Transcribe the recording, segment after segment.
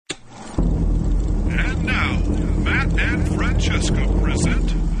and Francesca present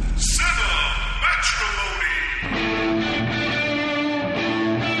Cinema Matrimony.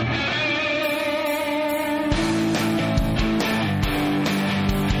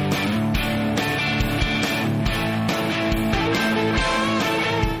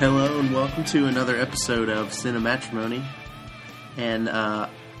 Hello and welcome to another episode of Cinema Matrimony, and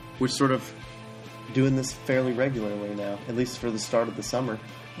we're sort of doing this fairly regularly now, at least for the start of the summer.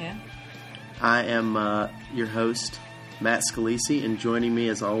 Yeah. I am your host, Matt Scalisi, and joining me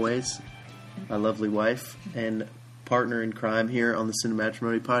as always, my lovely wife and partner in crime here on the Cinema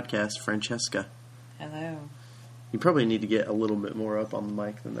Matrimony podcast, Francesca. Hello. You probably need to get a little bit more up on the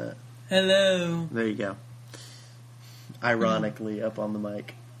mic than that. Hello. There you go. Ironically up on the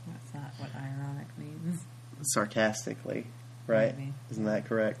mic. That's not what ironic means. Sarcastically, right? Maybe. Isn't that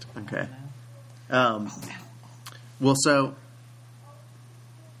correct? Okay. No. Well, so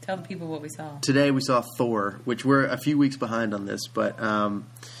Tell the people what we saw. today we saw Thor, which we're a few weeks behind on this, but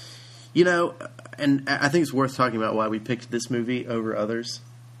you know, and I think it's worth talking about why we picked this movie over others.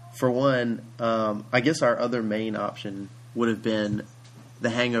 For one, I guess our other main option would have been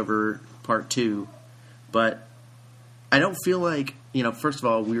The Hangover Part 2, but I don't feel like, you know, first of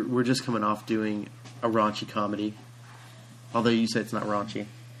all, we're just coming off doing a raunchy comedy, although you say it's not raunchy.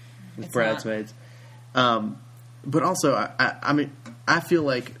 With It's Bridesmaids. But also, I mean, I feel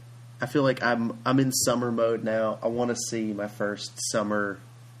like I'm in summer mode now. I want to see my first summer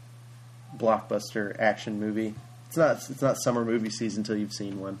blockbuster action movie. It's not summer movie season until you've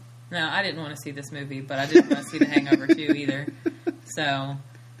seen one. No, I didn't want to see this movie, but I didn't want to see The Hangover 2 either. So,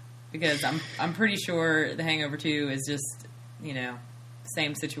 because I'm pretty sure The Hangover 2 is just, you know,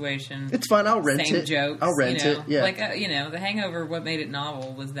 same situation. It's fine. I'll rent same it. jokes. I'll rent you know? it. Yeah. Like, you know, The Hangover, what made it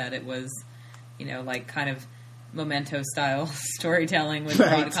novel was that it was, you know, like kind of Memento-style storytelling with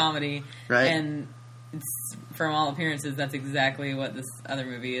Right. broad comedy. Right. And it's, from all appearances, that's exactly what this other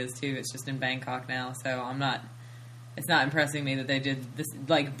movie is, too. It's just in Bangkok now, so it's not impressing me that they did this,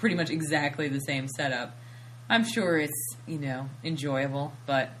 like, pretty much exactly the same setup. I'm sure it's, you know, enjoyable,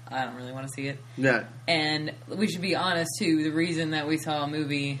 but I don't really want to see it. Yeah. And we should be honest, too. The reason that we saw a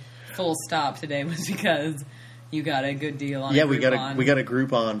movie full stop today was because you got a good deal on Groupon. we got a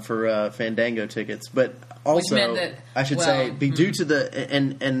Groupon for Fandango tickets, but also meant that, I should say due to the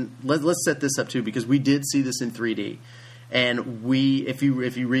and let's set this up too, because we did see this in 3D, and if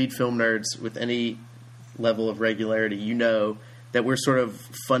you read Film Nerds with any level of regularity, you know that we're sort of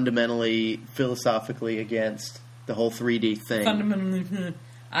fundamentally philosophically against the whole 3D thing. Fundamentally,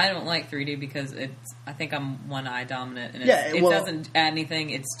 I don't like 3D because I think I'm one eye dominant, and Yeah, it well, doesn't add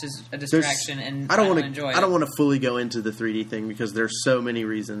anything. It's just a distraction, and I don't want to enjoy it. I don't want to fully go into the 3D thing because there's so many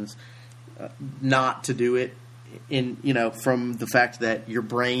reasons not to do it. In, you know, from the fact that your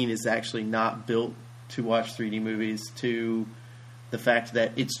brain is actually not built to watch 3D movies, to the fact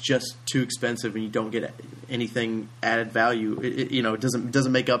that it's just too expensive and you don't get anything added value. You know, it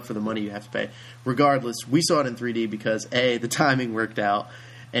doesn't make up for the money you have to pay. Regardless, we saw it in 3D because A, the timing worked out,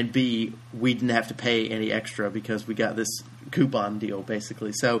 and B, we didn't have to pay any extra because we got this coupon deal,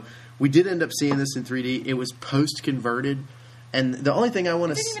 basically. So we did end up seeing this in 3D. It was post-converted, and the only thing I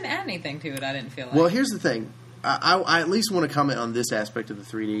want to... It didn't even add anything to it, I didn't feel like. Well, here's the thing. I at least want to comment on this aspect of the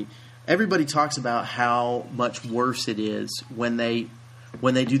 3D. Everybody talks about how much worse it is when they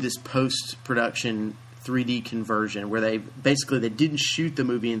do this post-production 3D conversion, where they didn't shoot the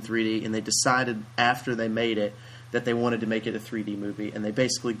movie in 3D, and they decided after they made it that they wanted to make it a 3D movie, and they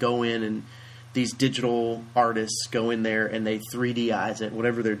basically go in, and these digital artists go in there and they 3D-ize it,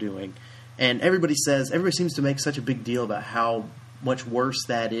 whatever they're doing. And everybody seems to make such a big deal about how much worse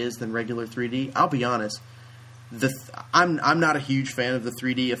that is than regular 3D. I'll be honest. I'm not a huge fan of the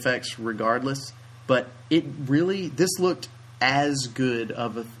 3D effects regardless, but this looked as good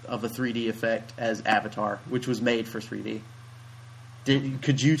of a 3D effect as Avatar, which was made for 3D.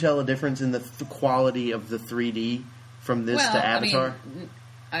 Could you tell a difference in the quality of the 3D from this to Avatar?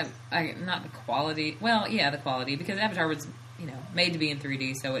 I mean, not the quality. Well, yeah, the quality, because Avatar was, you know, made to be in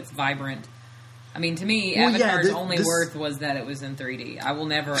 3D, so it's vibrant. I mean, to me, Avatar's only worth was that it was in 3D. I will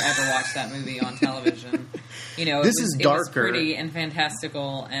never, ever watch that movie on television. You know, this is darker. It was pretty and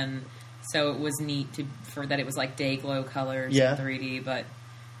fantastical, and so it was neat for that it was like day glow colors in 3D, but,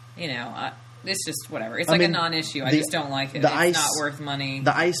 you know, it's just whatever. It's a non-issue. I just don't like it. It's not worth money.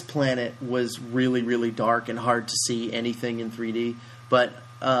 The ice planet was really, really dark and hard to see anything in 3D, but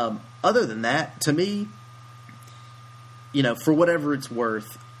other than that, to me, you know, for whatever it's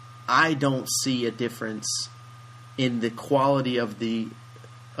worth, I don't see a difference in the quality of the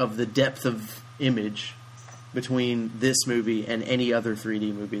depth of image between this movie and any other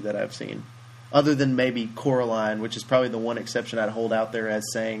 3D movie that I've seen. other than maybe Coraline, which is probably the one exception I'd hold out there as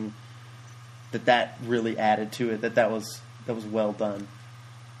saying that really added to it, that was well done.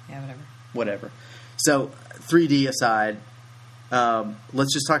 Yeah, Whatever. So, 3D aside,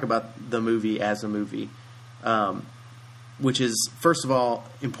 let's just talk about the movie as a movie, which is, first of all,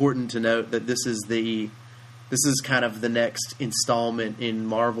 important to note that this is kind of the next installment in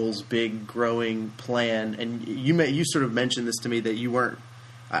Marvel's big growing plan. And you sort of mentioned this to me that you weren't.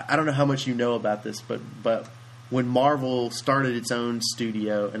 I don't know how much you know about this, but when Marvel started its own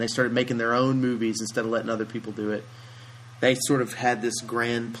studio and they started making their own movies instead of letting other people do it, they sort of had this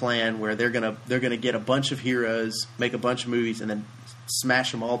grand plan where they're gonna get a bunch of heroes, make a bunch of movies, and then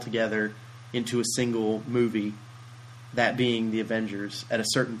smash them all together into a single movie. That being the Avengers at a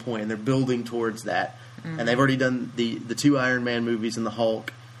certain point, and they're building towards that. Mm-hmm. And they've already done the 2 Iron Man movies and the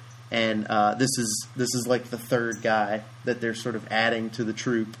Hulk, and this is like the third guy that they're sort of adding to the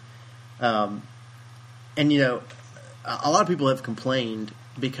troupe. And you know, a lot of people have complained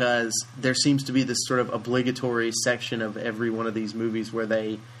because there seems to be this sort of obligatory section of every one of these movies where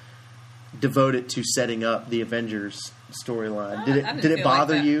they devote it to setting up the Avengers storyline. Did it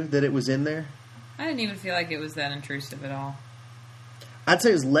bother you that it was in there? I didn't even feel like it was that intrusive at all. I'd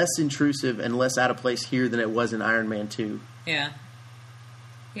say it was less intrusive and less out of place here than it was in Iron Man 2. Yeah.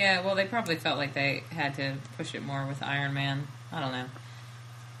 Yeah, well, they probably felt like they had to push it more with Iron Man. I don't know.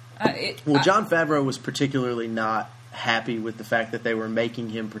 John Favreau was particularly not happy with the fact that they were making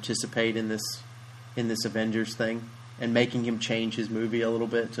him participate in this Avengers thing and making him change his movie a little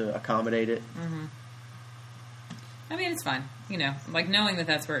bit to accommodate it. Mm-hmm. I mean, it's fine. You know, like, knowing that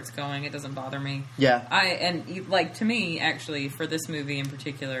that's where it's going, it doesn't bother me. Yeah. To me, actually, for this movie in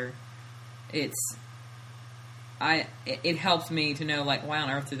particular, it helped me to know, like, why on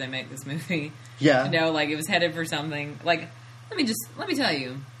earth did they make this movie? Yeah. To know, like, it was headed for something. Like, let me tell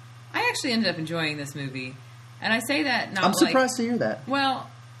you, I actually ended up enjoying this movie. And I say that not I'm surprised to hear that. Well,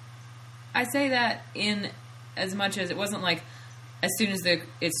 I say that in as much as it wasn't like, as soon as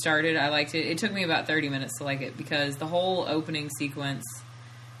it started, I liked it. It took me about 30 minutes to like it because the whole opening sequence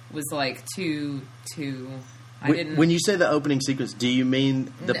was like too. When you say the opening sequence, do you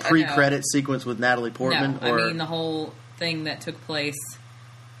mean the pre-credit sequence with Natalie Portman? No, I mean the whole thing that took place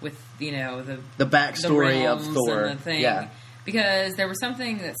with the backstory of Thor. And the thing. Yeah. Because there was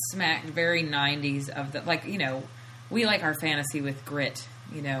something that smacked very 90s of the, like, we like our fantasy with grit.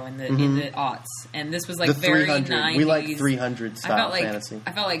 In the aughts. And this was like the very 300. 90s. We like 300 style fantasy.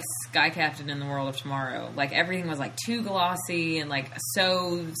 I felt like Sky Captain in the World of Tomorrow. Like, everything was like too glossy and like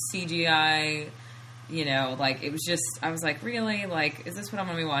so CGI. Like, it was just, I was like, really? Like, is this what I'm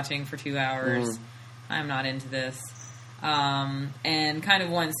going to be watching for 2 hours? I'm not into this. And kind of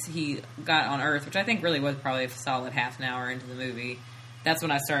once he got on Earth, which I think really was probably a solid half an hour into the movie, that's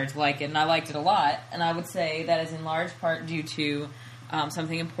when I started to like it. And I liked it a lot. And I would say that is in large part due to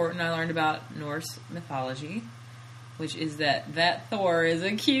something important I learned about Norse mythology, which is that Thor is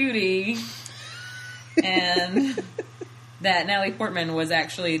a cutie, and that Natalie Portman was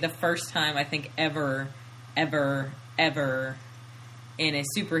actually the first time I think ever in a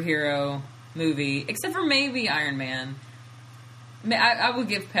superhero movie, except for maybe Iron Man. I would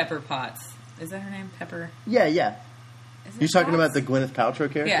give Pepper Potts. Is that her name? Pepper? Yeah. You're talking about the Gwyneth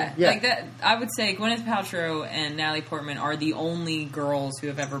Paltrow character? Yeah, like that. I would say Gwyneth Paltrow and Natalie Portman are the only girls who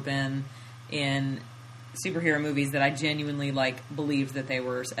have ever been in superhero movies that I genuinely believed that they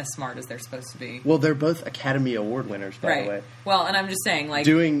were as smart as they're supposed to be. Well, they're both Academy Award winners, by the way. Well, and I'm just saying,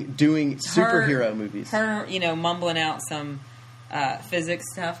 doing superhero movies. Her, mumbling out some physics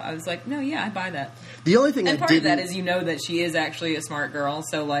stuff. I was like, no, yeah, I buy that. The only thing, part of that is that she is actually a smart girl.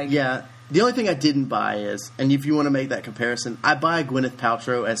 So yeah. The only thing I didn't buy is, and if you want to make that comparison, I buy Gwyneth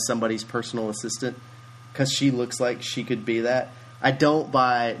Paltrow as somebody's personal assistant because she looks like she could be that. I don't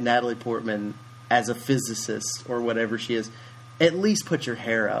buy Natalie Portman as a physicist or whatever she is. At least put your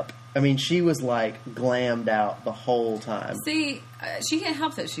hair up. I mean, she was glammed out the whole time. See, she can't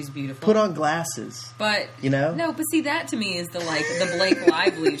help that she's beautiful. Put on glasses. But, no, but see, that to me is the Blake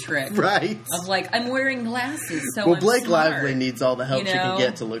Lively trick. Right. Of I'm wearing glasses, so well, I'm Blake smart. Lively needs all the help she can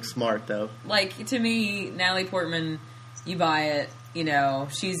get to look smart, though. To me, Natalie Portman, you buy it.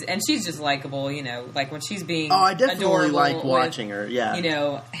 She's just likable. When she's being I definitely adorable like watching her.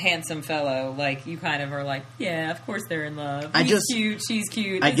 Yeah, handsome fellow. You kind of are like, yeah, of course they're in love. Cute. She's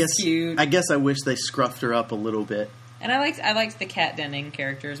cute. Cute. I guess I wish they scruffed her up a little bit. And I liked the Kat Denning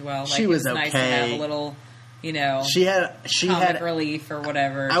character as well. She was it was okay. nice to have a little She had comic relief or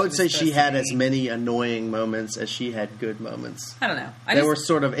whatever. I would say she had as many. many annoying moments as she had good moments. I don't know. They were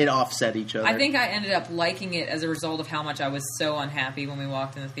sort of, it offset each other. I think I ended up liking it as a result of how much I was so unhappy when we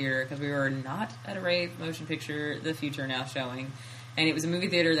walked in the theater because we were not at a rave motion picture, The Future now showing. And it was a movie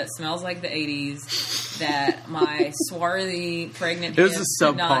theater that smells like the 80s, that my swarthy pregnant hips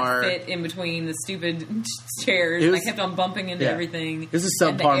could not fit in between the stupid chairs, and I kept on bumping into everything. It was a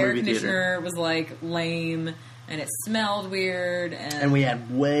subpar movie theater. And the air conditioner was, lame, and it smelled weird. And we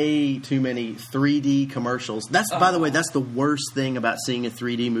had way too many 3D commercials. By the way, that's the worst thing about seeing a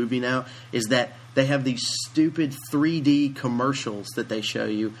 3D movie now, is that they have these stupid 3D commercials that they show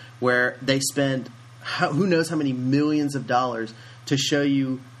you, where they spend who knows how many millions of dollars to show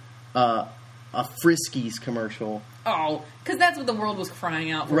you a Friskies commercial. Oh, because that's what the world was crying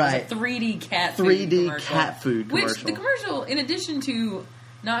out for. Right. Was a 3D cat food 3D commercial. cat food commercial. Which, the commercial, in addition to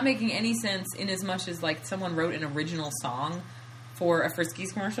not making any sense in as much as, someone wrote an original song for a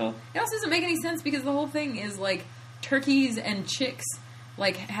Friskies commercial, it also doesn't make any sense because the whole thing is, turkeys and chicks,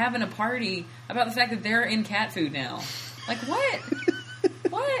 having a party about the fact that they're in cat food now. What?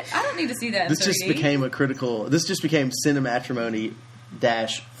 What? I don't need to see that in 3D. This just became Cinematrimony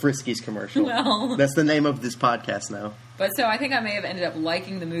Friskies commercial. Well, that's the name of this podcast now. But so I think I may have ended up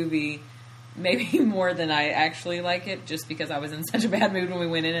liking the movie maybe more than I actually like it, just because I was in such a bad mood when we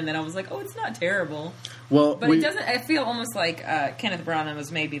went in, and then I was like, oh, it's not terrible. Well, but it doesn't. I feel almost like Kenneth Branagh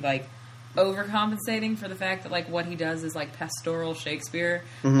was maybe overcompensating for the fact that what he does is pastoral Shakespeare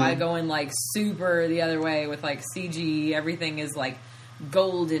by going super the other way with CG. Everything is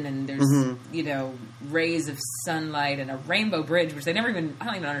golden, and there's rays of sunlight and a rainbow bridge, which I don't even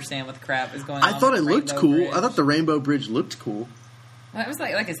understand what the crap is going on. I thought it looked cool. Bridge. I thought the rainbow bridge looked cool. Well, it was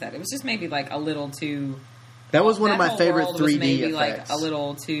like I said, it was just maybe a little too. That was one of my whole favorite world 3D was maybe effects. A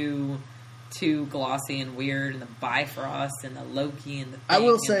little too glossy and weird, and the Bifrost and the Loki and the. I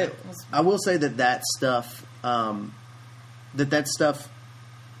will say that stuff. That stuff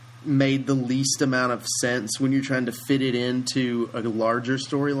made the least amount of sense when you're trying to fit it into a larger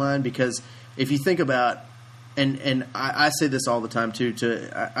storyline, because if you think about, and I say this all the time too,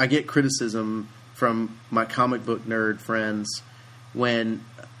 I get criticism from my comic book nerd friends when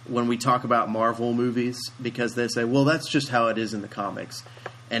we talk about Marvel movies, because they say, well, that's just how it is in the comics.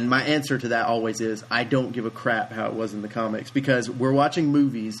 And my answer to that always is, I don't give a crap how it was in the comics, because we're watching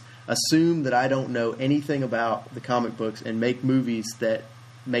movies, assume that I don't know anything about the comic books, and make movies that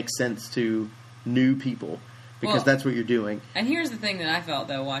make sense to new people, because that's what you're doing. And here's the thing that I felt,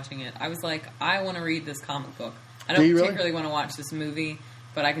 though, watching it. I was like, I want to read this comic book. I don't particularly want to watch this movie,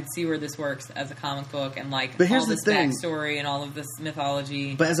 but I could see where this works as a comic book, and all this backstory and all of this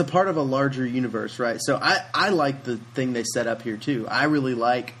mythology. But as a part of a larger universe, right? So I like the thing they set up here, too. I really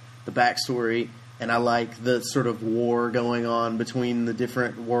like the backstory, and I like the sort of war going on between the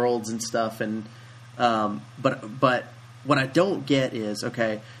different worlds and stuff. And but what I don't get is,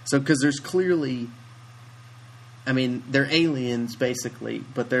 okay, so because there's clearly, I mean, they're aliens basically,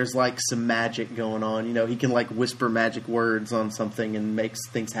 but there's some magic going on. He can whisper magic words on something and makes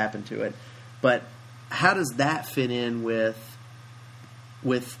things happen to it. But how does that fit in with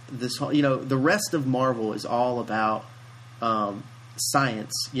this whole? The rest of Marvel is all about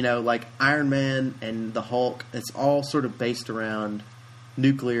science. Iron Man and the Hulk. It's all sort of based around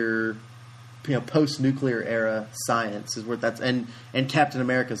nuclear. Post-nuclear era science is where that's, and Captain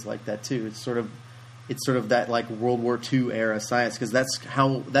America's like that too. It's sort of that World War II era science, because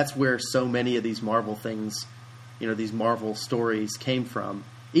that's where so many of these Marvel things, these Marvel stories came from.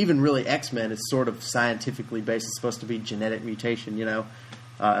 Even really X-Men is sort of scientifically based. It's supposed to be genetic mutation,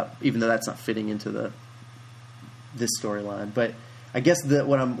 even though that's not fitting into this storyline. But I guess that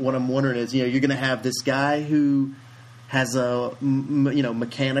what I'm wondering is, you're going to have this guy who has a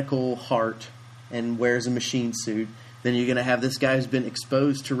mechanical heart and wears a machine suit. Then you're going to have this guy who's been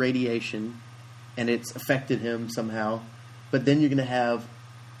exposed to radiation and it's affected him somehow. But then you're going to have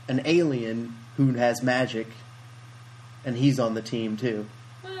an alien who has magic, and he's on the team too.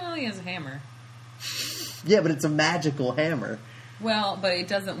 Well, he has a hammer. Yeah, but it's a magical hammer. Well, but it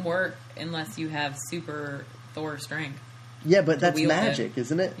doesn't work unless you have super Thor strength. Yeah, but that's magic,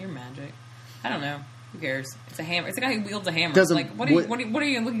 isn't it? You're magic. I don't know. Who cares? It's a hammer. It's a guy who wields a hammer. What are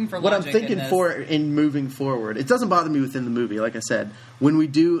you looking for? What I'm thinking for in moving forward, it doesn't bother me within the movie. Like I said, when we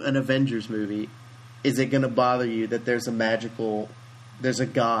do an Avengers movie, is it going to bother you that there's a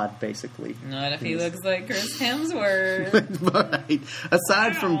god basically? Not if he looks like Chris Hemsworth. Right.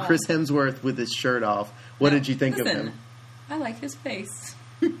 Aside from Chris Hemsworth with his shirt off, what did you think of him? I like his face.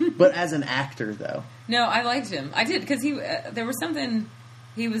 But as an actor, though, no, I liked him. I did, because there was something.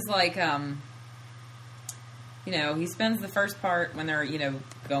 He was like. you know, he spends the first part when they're, you know,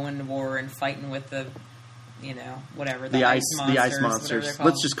 going to war and fighting with the, you know, whatever, the ice monsters.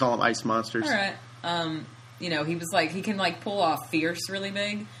 Let's just call them ice monsters. All right. You know, he was like, he can like pull off fierce really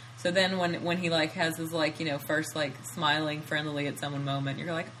big. So then when he like has his like, you know, first like smiling friendly at someone moment,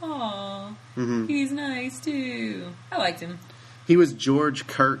 you're like, aw, he's nice too. I liked him. He was George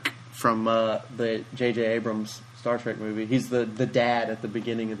Kirk from the J.J. Abrams Star Trek movie. He's the dad at the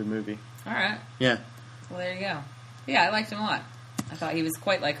beginning of the movie. All right. Yeah. Well, there you go. Yeah, I liked him a lot. I thought he was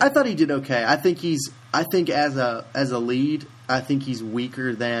quite like. I thought he did okay. I think as a lead, I think he's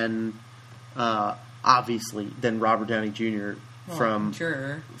weaker than obviously than Robert Downey Jr. from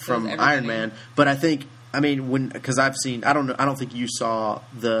Iron Man. But I think because I've seen I don't think you saw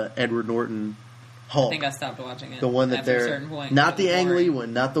the Edward Norton Hulk. I think I stopped watching it. The one that after they're a certain point. not the Ang Lee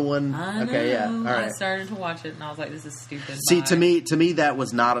one, not the one. I know. Okay, yeah, all right. I started to watch it and I was like, "This is stupid." See, Bye. to me, that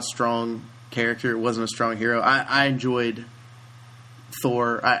was not a strong character. It wasn't a strong hero. I enjoyed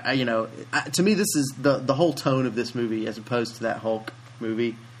Thor. To me, this is the whole tone of this movie as opposed to that Hulk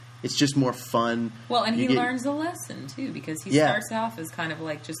movie. It's just more fun. Well, and he learns a lesson too because he starts off as kind of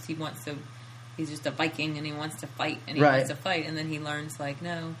like he's just a Viking and he wants to fight and he wants to fight, and then he learns like,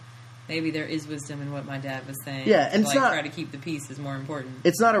 no, maybe there is wisdom in what my dad was saying. Yeah, and so, try to keep the peace is more important.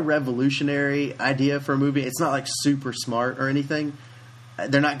 It's not a revolutionary idea for a movie. It's not like super smart or anything.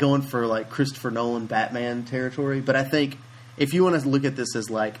 They're not going for like Christopher Nolan Batman territory, but I think if you want to look at this as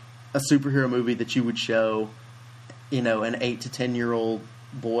like a superhero movie that you would show, you know, an 8 to 10-year-old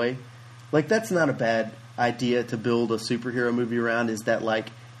boy, like that's not a bad idea to build a superhero movie around. Is that like,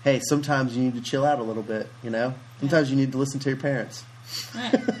 hey, sometimes you need to chill out a little bit, you know? Sometimes you need to listen to your parents.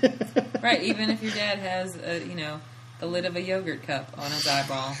 Right. Right, even if your dad has the lid of a yogurt cup on his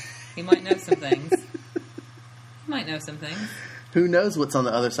eyeball, he might know some things. Who knows what's on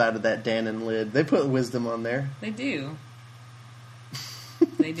the other side of that Dannon lid? They put wisdom on there. They do.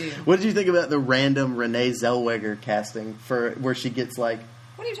 What did you think about the random Renee Zellweger casting for where she gets like?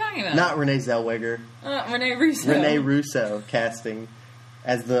 What are you talking about? Not Renee Zellweger. Renee Russo. Renee Russo casting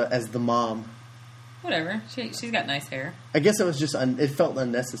as the mom. Whatever. She's got nice hair. I guess it was just it felt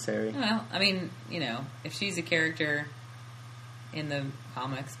unnecessary. Well, I mean, you know, if she's a character in the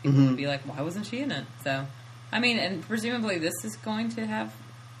comics, people would be like, why wasn't she in it? So, I mean, and presumably this is going to have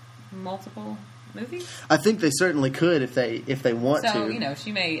multiple movies? I think they certainly could if they want to. So, you know,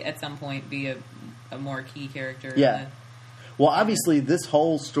 she may at some point be a more key character. Yeah. Well, obviously, this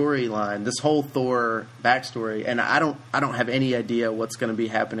whole storyline, this whole Thor backstory, and I don't have any idea what's going to be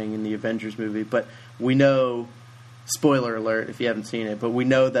happening in the Avengers movie, but we know, spoiler alert if you haven't seen it, but we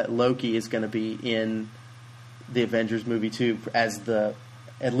know that Loki is going to be in the Avengers movie too,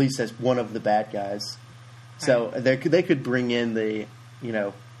 at least as one of the bad guys. So they could bring in the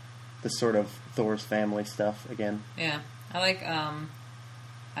sort of Thor's family stuff again. Yeah, I like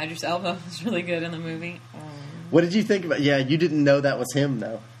Idris Elba was really good in the movie. What did you think about? Yeah, you didn't know that was him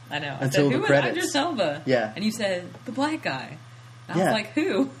though. I know. Until the credits. Who was Idris Elba? Yeah, and you said the black guy. I was like,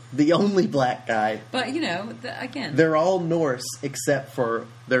 who? The only black guy. But again, they're all Norse except for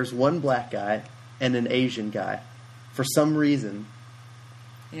there's one black guy and an Asian guy, for some reason.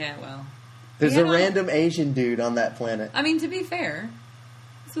 Yeah, well, there's a random Asian dude on that planet. I mean, to be fair,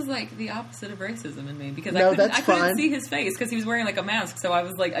 this was like the opposite of racism in me because I couldn't see his face because he was wearing like a mask. So I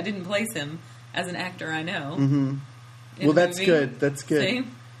was like, I didn't place him as an actor I know. Mm-hmm. Well, that's good. That's good. See?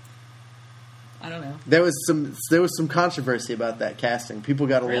 I don't know. There was some controversy about that casting. People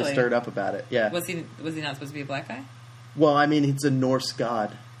got a little stirred up about it. Yeah. Was he not supposed to be a black guy? Well, I mean, it's a Norse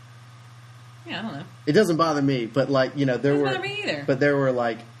god. Yeah, I don't know. It doesn't bother me, but like there doesn't bother me either. But there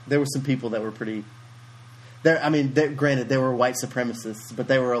were some people that were pretty. Granted, they were white supremacists, but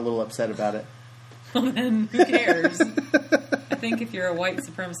they were a little upset about it. Well, then who cares? I think if you're a white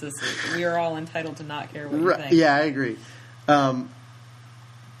supremacist, we are all entitled to not care what you think. Yeah, I agree.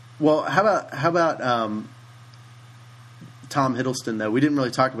 Well, how about Tom Hiddleston though? We didn't really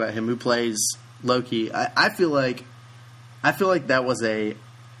talk about him. Who plays Loki? I feel like that was the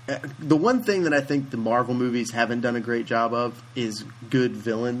one thing that I think the Marvel movies haven't done a great job of is good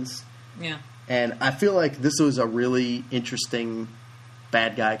villains. Yeah. And I feel like this was a really interesting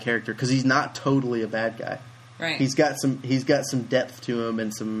bad guy character because he's not totally a bad guy. Right. He's got some depth to him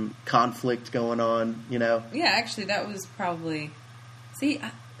and some conflict going on. Yeah, actually, that was probably. See,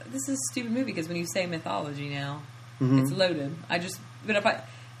 this is a stupid movie because when you say mythology now, it's loaded. But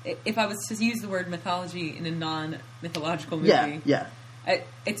if I was to use the word mythology in a non-mythological movie,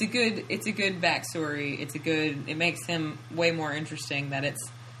 it's a good backstory. It makes him way more interesting. That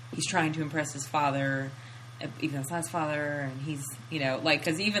he's trying to impress his father, even though it's not his father, and he's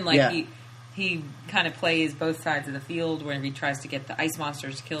because he kind of plays both sides of the field where he tries to get the ice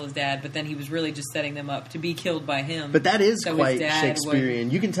monsters to kill his dad, but then he was really just setting them up to be killed by him. But that is So his quite dad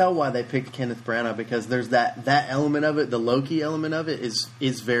Shakespearean. You can tell why they picked Kenneth Branagh, because there's that element of it, the Loki element of it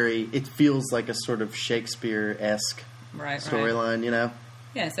is very, it feels like a sort of Shakespeare-esque Right. storyline, you know?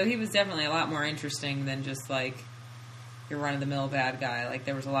 Yeah, so he was definitely a lot more interesting than just like your run-of-the-mill bad guy. Like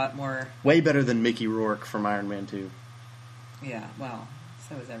there was a lot more. Way better than Mickey Rourke from Iron Man 2. Yeah, well,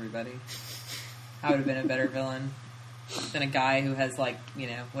 so is everybody. I would have been a better villain than a guy who has like, you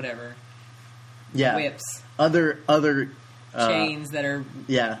know, whatever. Yeah. Whips. Other Chains that are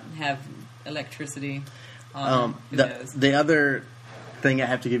yeah. have electricity on them. Who knows? The other thing I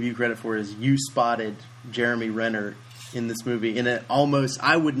have to give you credit for is you spotted Jeremy Renner in this movie, and it almost,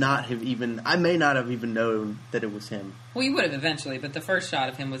 I may not have even known that it was him. Well, you would have eventually, but the first shot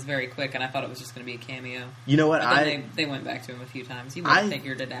of him was very quick, and I thought it was just going to be a cameo. You know what? But then they went back to him a few times. You would have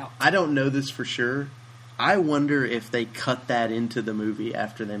figured it out. I don't know this for sure. I wonder if they cut that into the movie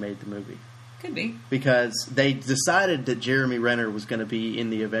after they made the movie. Could be. Because they decided that Jeremy Renner was going to be in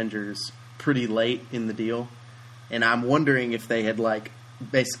the Avengers pretty late in the deal, and I'm wondering if they had like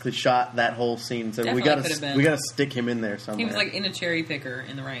basically shot that whole scene. So we got to stick him in there somewhere. He was like in a cherry picker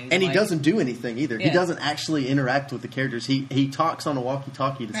in the rain, and he doesn't do anything either. Yeah. He doesn't actually interact with the characters. He talks on a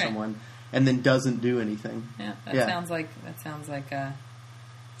walkie-talkie to someone, and then doesn't do anything. Yeah, that sounds like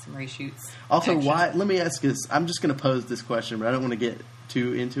some reshoots. Also, action. why? Let me ask this. I'm just going to pose this question, but I don't want to get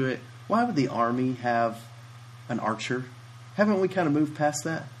too into it. Why would the Army have an archer? Haven't we kind of moved past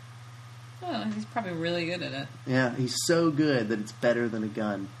that? Oh, he's probably really good at it. Yeah, he's so good that it's better than a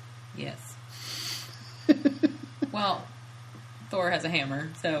gun. Yes. Well, Thor has a hammer,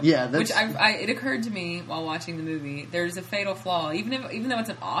 so yeah, which it occurred to me while watching the movie. There's a fatal flaw, even though it's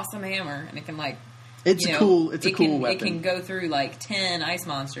an awesome hammer and it can like it's a cool weapon. It can go through like 10 ice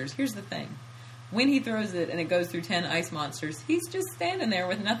monsters. Here's the thing. When he throws it and it goes through 10 ice monsters, he's just standing there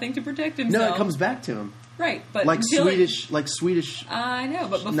with nothing to protect himself. No, it comes back to him. Right, but like Swedish. I know,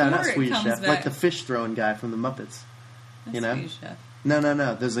 but before not Swedish it comes chef, back, like the fish throwing guy from the Muppets. That's you know, Swedish chef.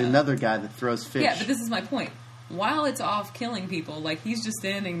 No. There's another guy that throws fish. Yeah, but this is my point. While it's off killing people, like he's just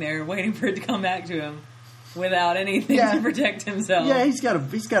standing there waiting for it to come back to him without anything to protect himself. Yeah, he's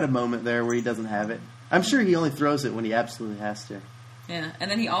got a moment there where he doesn't have it. I'm sure he only throws it when he absolutely has to. Yeah,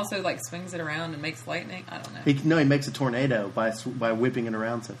 and then he also like swings it around and makes lightning. I don't know. He makes a tornado by whipping it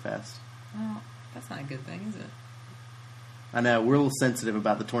around so fast. Well, that's not a good thing, is it? I know, we're a little sensitive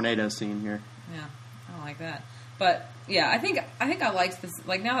about the tornado scene here. Yeah, I don't like that. But yeah, I think I liked this.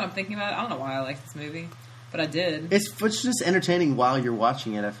 Like now that I'm thinking about it, I don't know why I like this movie, but I did. It's just entertaining while you're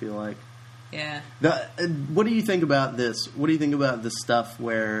watching it. I feel like. Yeah. What do you think about this? What do you think about the stuff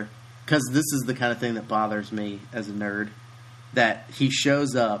where? Because this is the kind of thing that bothers me as a nerd. That he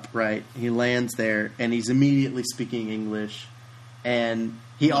shows up, right? He lands there, and he's immediately speaking English, and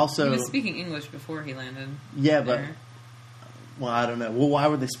he was speaking English before he landed. Yeah, but well, I don't know. Well, why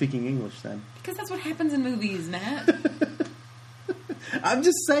were they speaking English then? Because that's what happens in movies, Matt. I'm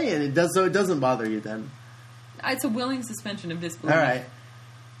just saying it does, so it doesn't bother you then. It's a willing suspension of disbelief. All right,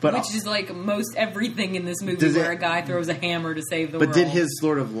 but which is like most everything in this movie, where a guy throws a hammer to save the world. But did his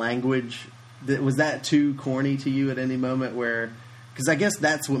sort of language? Was that too corny to you at any moment? Because I guess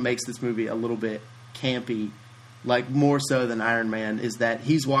that's what makes this movie a little bit campy, like more so than Iron Man, is that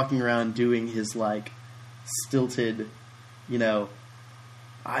he's walking around doing his like stilted,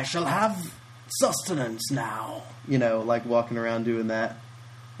 I shall have sustenance now, like walking around doing that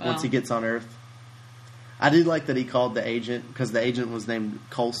once he gets on Earth. I did like that he called the agent, because the agent was named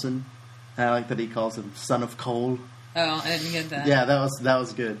Coulson, and I like that he calls him Son of Cole. Oh, I didn't get that. Yeah, that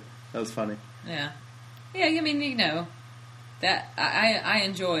was good. That was funny. Yeah. Yeah, I mean, that I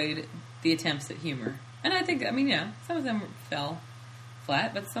enjoyed the attempts at humor. And I think, some of them fell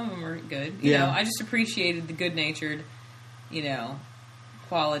flat, but some of them were good. You know, I just appreciated the good-natured,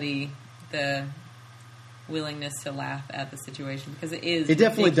 quality, the willingness to laugh at the situation, because it is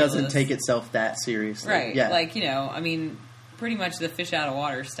definitely ridiculous. Doesn't take itself that seriously. Right. Yeah. Like, pretty much the fish out of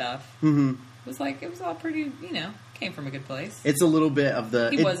water stuff was like, it was all pretty, came from a good place. It's a little bit of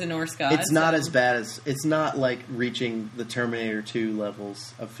the... He was a Norse god. It's not as bad as... It's not like reaching the Terminator 2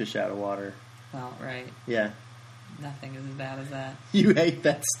 levels of fish out of water. Well, right. Yeah. Nothing is as bad as that. You hate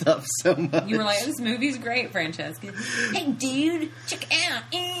that stuff so much. You were like, this movie's great, Francesca. Hey, dude, check out.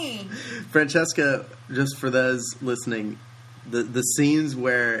 Francesca, just for those listening, the scenes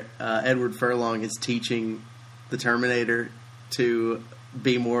where Edward Furlong is teaching the Terminator to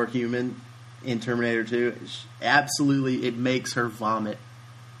be more human in Terminator 2, absolutely, it makes her vomit,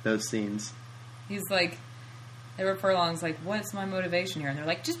 those scenes. He's like, Edward Furlong's like, what's my motivation here? And they're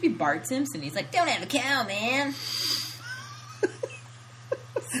like, just be Bart Simpson. He's like, don't have a cow, man.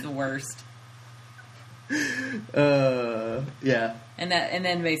 It's the worst. Yeah. And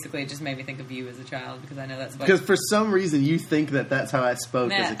then basically it just made me think of you as a child, because I know that's what... Because for some reason you think that that's how I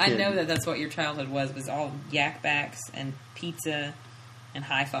spoke as a Matt, kid. I know that that's what your childhood was all yak backs and pizza and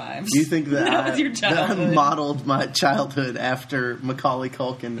high fives. You think that, that was your that I childhood. modeled my childhood after Macaulay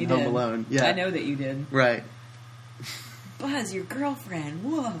Culkin You Home did. Alone? Yeah. I know that you did. Right. Buzz, your girlfriend.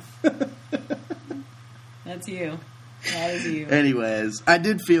 Woof. That's you. That is you. Anyways, I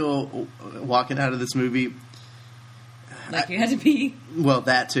did feel walking out of this movie, Like you had to pee. well,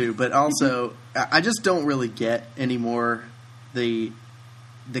 that too, but also I just don't really get anymore the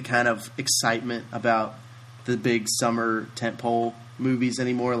kind of excitement about the big summer tentpole movies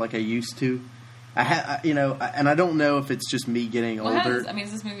anymore like I used to. And I don't know if it's just me getting older.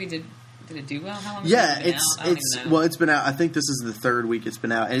 Is this movie did it do well? How long has Yeah, it been out? I don't even know. well, it's been out. I think this is the third week it's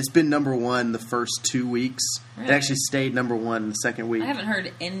been out, and it's been number one the first 2 weeks. Really? It actually stayed number one the second week. I haven't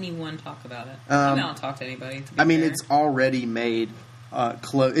heard anyone talk about it. I don't talk to anybody. To be I mean, fair. it's already made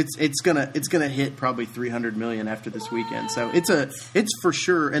close. It's gonna hit probably 300 million after this weekend. So it's for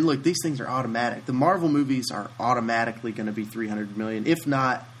sure. And look, these things are automatic. The Marvel movies are automatically going to be 300 million, if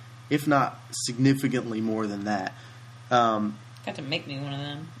not significantly more than that. Got to make me one of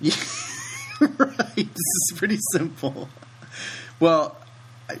them. Yeah, right. This is pretty simple. Well,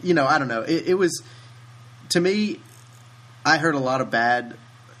 I don't know. It was, to me, I heard a lot of bad,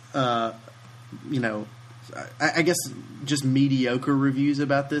 I guess just mediocre reviews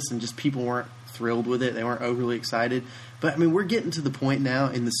about this, and just people weren't thrilled with it. They weren't overly excited. But I mean, we're getting to the point now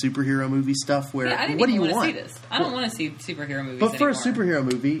in the superhero movie stuff where I didn't what do even you want want? to see this. I don't want to see superhero movies. But for a anymore. superhero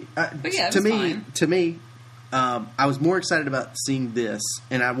movie, But yeah, it to was me, fine. I was more excited about seeing this,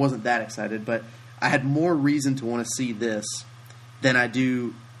 and I wasn't that excited, but I had more reason to want to see this than I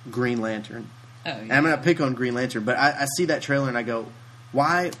do Green Lantern. Oh, yeah. And I'm going to pick on Green Lantern, but I see that trailer and I go,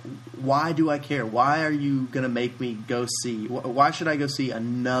 why do I care? Why are you going to make me go see? Why should I go see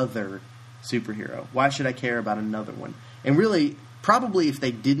another superhero? Why should I care about another one? And really, probably if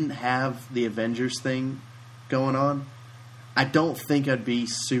they didn't have the Avengers thing going on, I don't think I'd be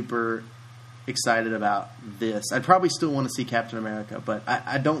super excited about this. I'd probably still want to see Captain America, but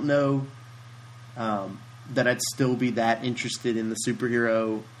I don't know that I'd still be that interested in the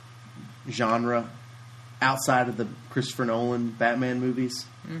superhero genre outside of the Christopher Nolan Batman movies.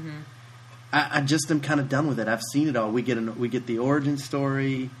 Mm-hmm. I just am kind of done with it. I've seen it all. We get the origin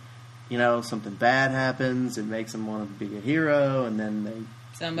story. Something bad happens. It makes them want to be a hero, and then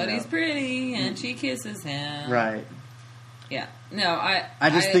somebody's pretty and she kisses him. Right. Yeah. No, I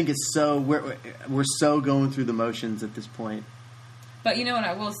just think it's so we're so going through the motions at this point. But you know what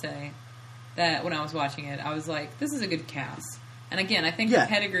I will say? That when I was watching it, I was like, this is a good cast. And again, I think the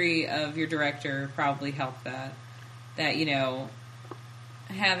pedigree of your director probably helped that. That,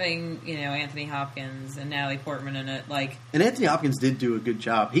 having, Anthony Hopkins and Natalie Portman in it, like... And Anthony Hopkins did do a good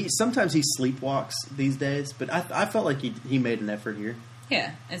job. Sometimes he sleepwalks these days, but I felt like he made an effort here.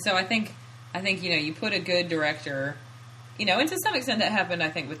 Yeah, and so I think you put a good director... and to some extent that happened, I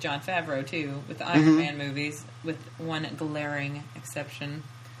think, with Jon Favreau, too, with the Iron Man movies, with one glaring exception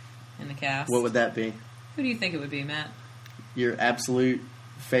in the cast. What would that be? Who do you think it would be, Matt? Your absolute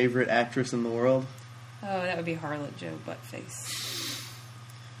favorite actress in the world? Oh, that would be Harlot Joe Buttface.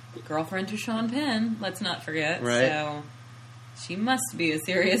 Girlfriend to Sean Penn, let's not forget. Right. So, she must be a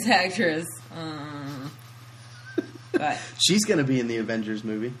serious actress. But she's going to be in the Avengers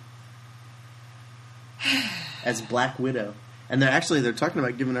movie as Black Widow. And they're talking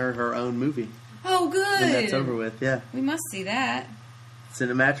about giving her her own movie. Oh, good. When that's over with, yeah. We must see that.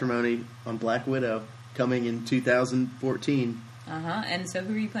 Cinematrimony on Black Widow coming in 2014. Uh-huh. And so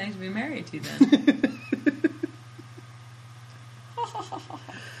who are you planning to be married to then?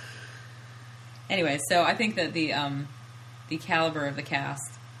 Anyway, so I think that the caliber of the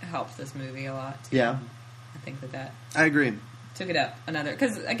cast helps this movie a lot, too. Yeah. I think that I agree. took it up another...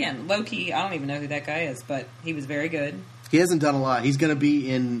 Because, again, Loki, I don't even know who that guy is, but he was very good. He hasn't done a lot. He's going to be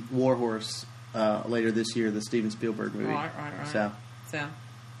in War Horse later this year, the Steven Spielberg movie. Right. So,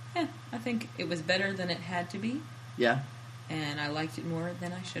 yeah, I think it was better than it had to be, yeah. and I liked it more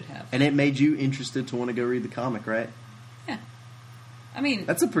than I should have. And it made you interested to want to go read the comic, right? Yeah. I mean...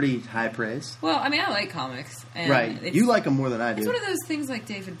 That's a pretty high praise. Well, I mean, I like comics. And Right. You like them more than I do. It's one of those things like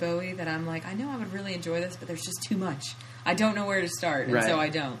David Bowie that I'm like, I know I would really enjoy this, but there's just too much. I don't know where to start, and so I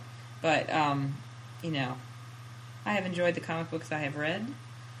don't. But, I have enjoyed the comic books I have read.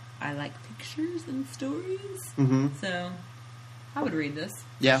 I like pictures and stories. Mm-hmm. So, I would read this.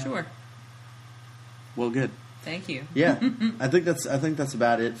 Yeah. Sure. Well, good. Thank you. Yeah, I think that's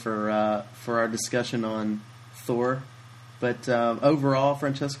about it for our discussion on Thor. But overall,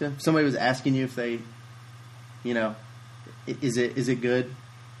 Francesca, if somebody was asking you if they, is it good?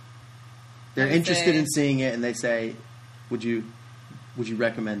 They're interested in seeing it, and they say, would you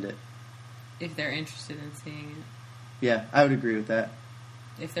recommend it? If they're interested in seeing it. Yeah, I would agree with that.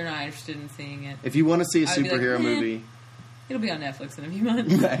 If they're not interested in seeing it. If you want to see a superhero movie. It'll be on Netflix in a few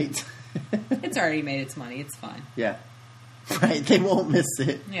months. Right. It's already made its money. It's fine. Yeah. Right. They won't miss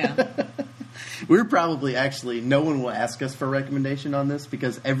it. Yeah. We're probably no one will ask us for a recommendation on this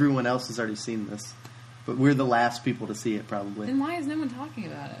because everyone else has already seen this. But we're the last people to see it, probably. Then why is no one talking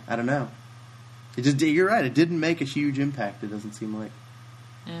about it? I don't know. You're right. It didn't make a huge impact, it doesn't seem like.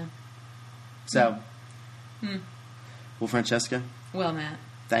 Yeah. So. Well, Francesca. Well, Matt.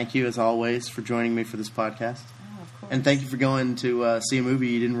 Thank you, as always, for joining me for this podcast. Oh, of course. And thank you for going to see a movie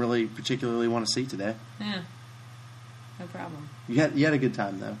you didn't really particularly want to see today. Yeah. No problem. You had a good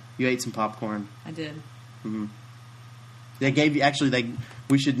time, though. You ate some popcorn. I did. Mm-hmm. They gave you,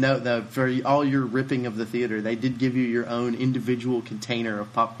 we should note, though, for all your ripping of the theater, they did give you your own individual container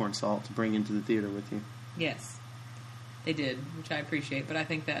of popcorn salt to bring into the theater with you. Yes. They did, which I appreciate, but I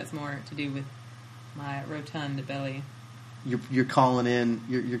think that has more to do with my rotund belly. You're calling in.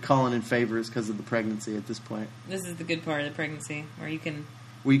 You're calling in favors because of the pregnancy at this point. This is the good part of the pregnancy, where you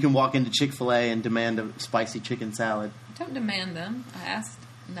can walk into Chick-fil-A and demand a spicy chicken salad. Don't demand them. I asked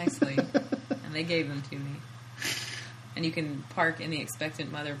nicely, and they gave them to me. And you can park in the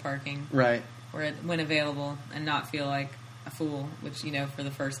expectant mother parking, right? When available, and not feel like a fool. Which for the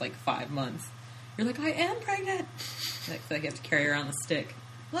first 5 months, you're like, I am pregnant. I feel like you have to carry around the stick.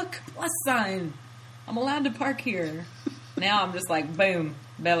 Look, plus sign. I'm allowed to park here. Now I'm just like, boom,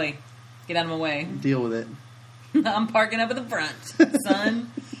 belly. Get out of my way. Deal with it. I'm parking up at the front,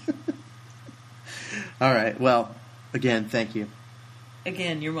 son. All right. Well, again, thank you.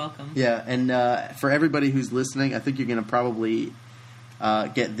 Again, you're welcome. Yeah, and for everybody who's listening, I think you're going to probably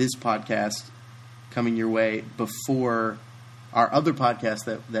get this podcast coming your way before our other podcast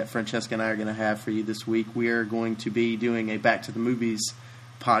that Francesca and I are going to have for you this week. We are going to be doing a Back to the Movies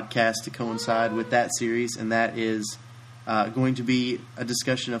podcast to coincide with that series, and that is going to be a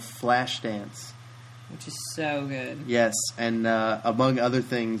discussion of Flashdance. Which is so good. Yes, and among other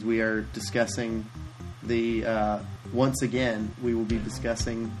things, we are discussing once again, we will be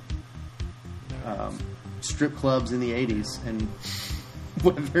discussing strip clubs in the 80s and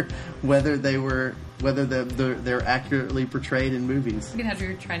whether they're accurately portrayed in movies. You're gonna have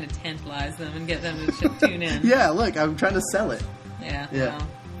to trying to tantalize them and get them to tune in. Yeah, look, I'm trying to sell it. Yeah. Well.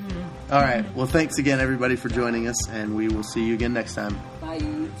 All right. Well, thanks again, everybody, for joining us, and we will see you again next time. Bye.